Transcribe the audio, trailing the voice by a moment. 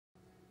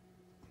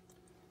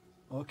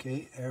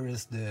Okay, here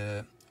is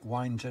the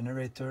wine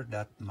generator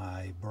that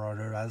my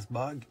brother has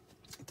bought.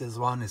 This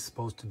one is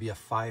supposed to be a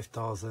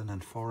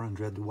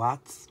 5,400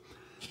 watts,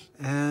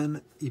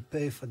 and he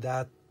paid for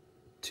that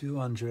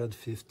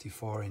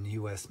 254 in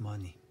US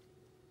money.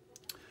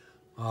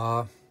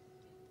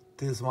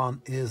 This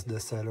one is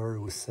the seller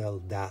who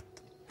sells that.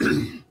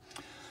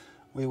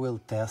 We will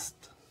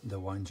test the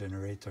wine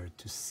generator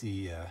to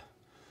see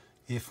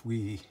if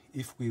we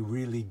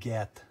really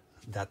get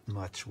that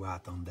much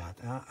watt on that.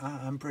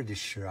 I'm pretty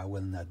sure I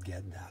will not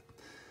get that.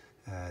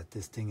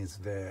 This thing is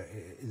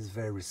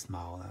very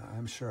small.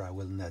 I'm sure I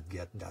will not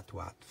get that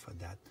watt for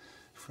that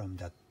from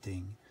that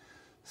thing.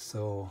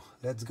 So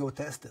let's go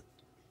test it.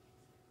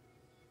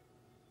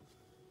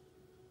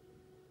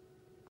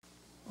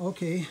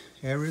 Okay,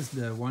 here is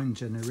the wine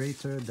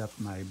generator that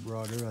my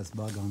brother has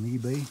bought on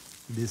eBay.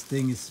 This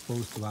thing is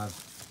supposed to have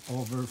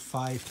over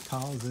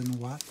 5,000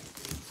 watts.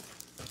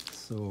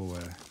 So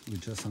we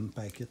just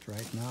unpack it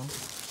right now.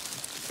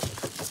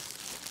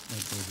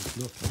 What does it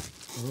look like?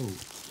 Oh,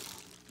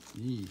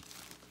 yee.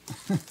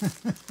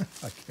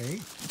 Okay.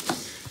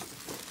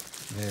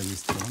 Very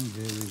strong,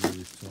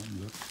 very strong.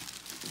 Look.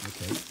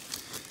 Okay.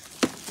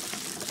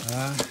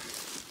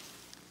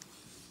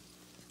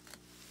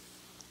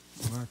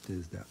 What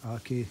is that?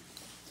 Okay.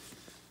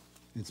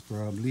 It's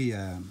probably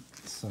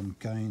some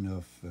kind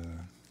of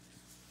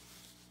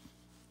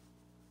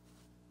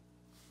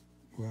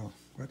well,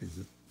 what is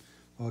it?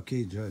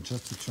 Okay,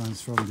 just to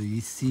transform the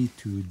EC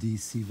to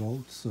DC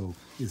volt, so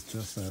it's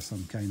just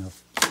some kind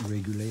of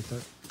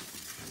regulator.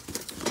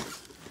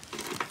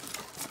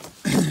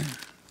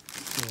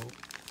 So,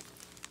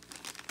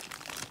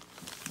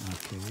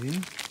 okay.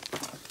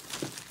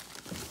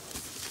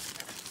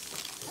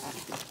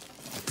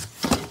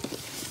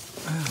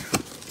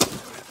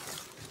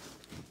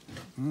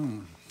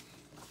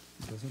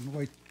 Doesn't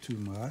weigh too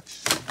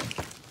much.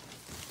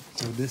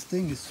 So this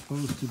thing is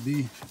supposed to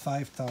be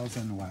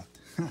 5,000 watt.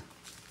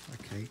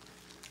 Okay,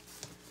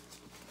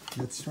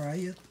 let's try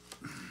it.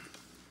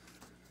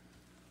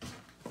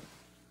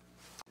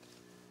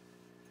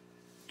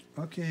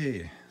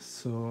 Okay,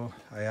 so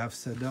I have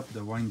set up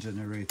the wine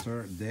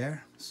generator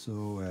there,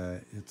 so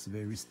it's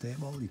very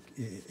stable.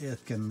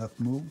 It cannot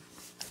move.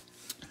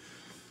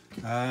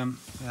 I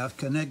have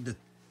connected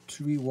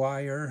 3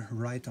 wires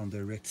right on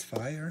the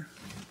rectifier,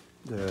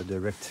 the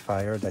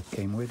rectifier that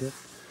came with it,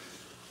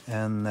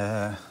 and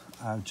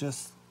I've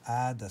just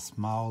add a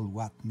small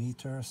watt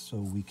meter so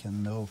we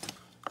can know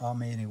how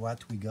many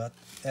watt we got,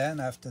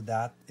 and after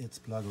that it's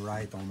plugged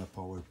right on the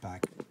power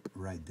pack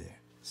right there.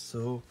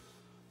 So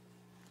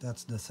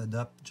that's the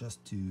setup,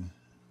 just to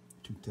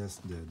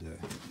test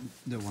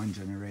the wine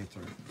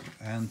generator.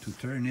 And to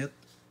turn it,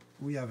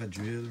 we have a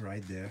drill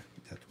right there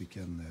that we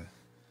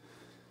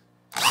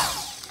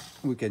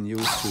can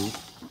use to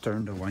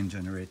turn the wine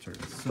generator.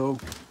 So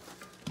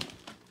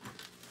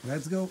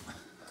let's go.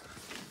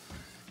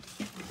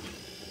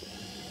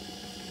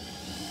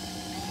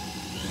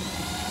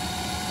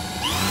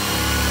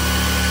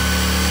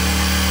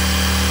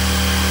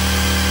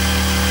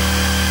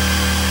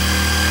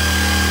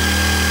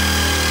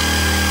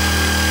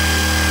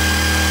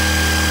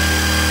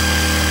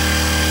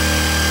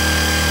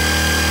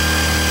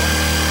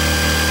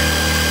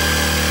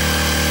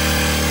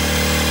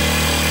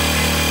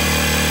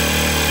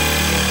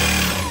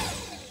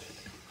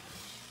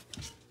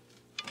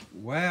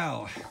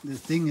 Well, this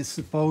thing is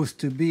supposed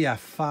to be a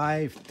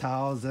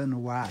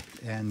 5,000 watt,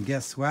 and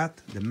guess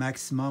what? The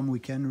maximum we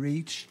can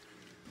reach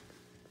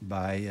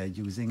by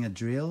using a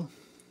drill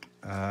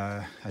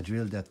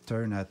that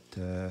turns at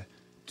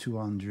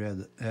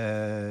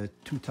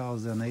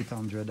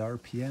 2,800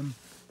 RPM.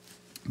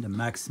 The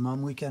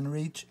maximum we can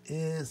reach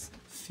is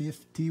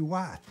 50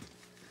 watt.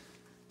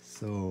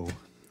 So,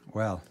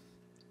 well,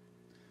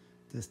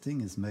 this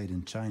thing is made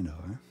in China,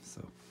 huh?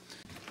 So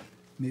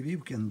maybe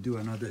we can do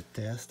another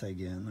test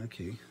again.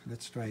 Okay,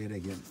 let's try it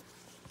again.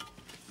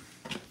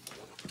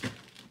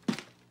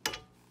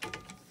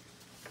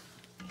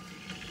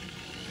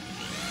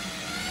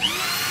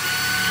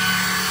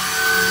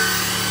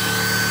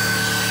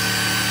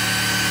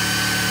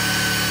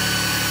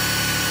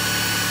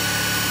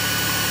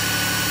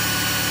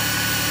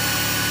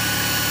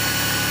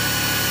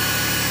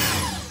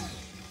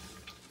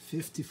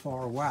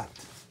 $54 watt.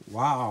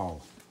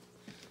 Wow.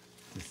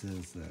 This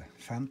is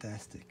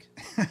fantastic.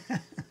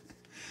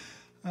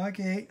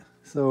 Okay,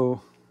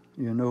 so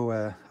you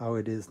know how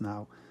it is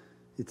now.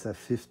 It's a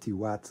 50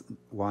 watt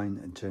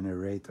wine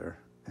generator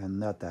and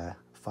not a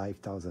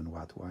 5,000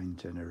 watt wine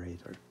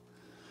generator.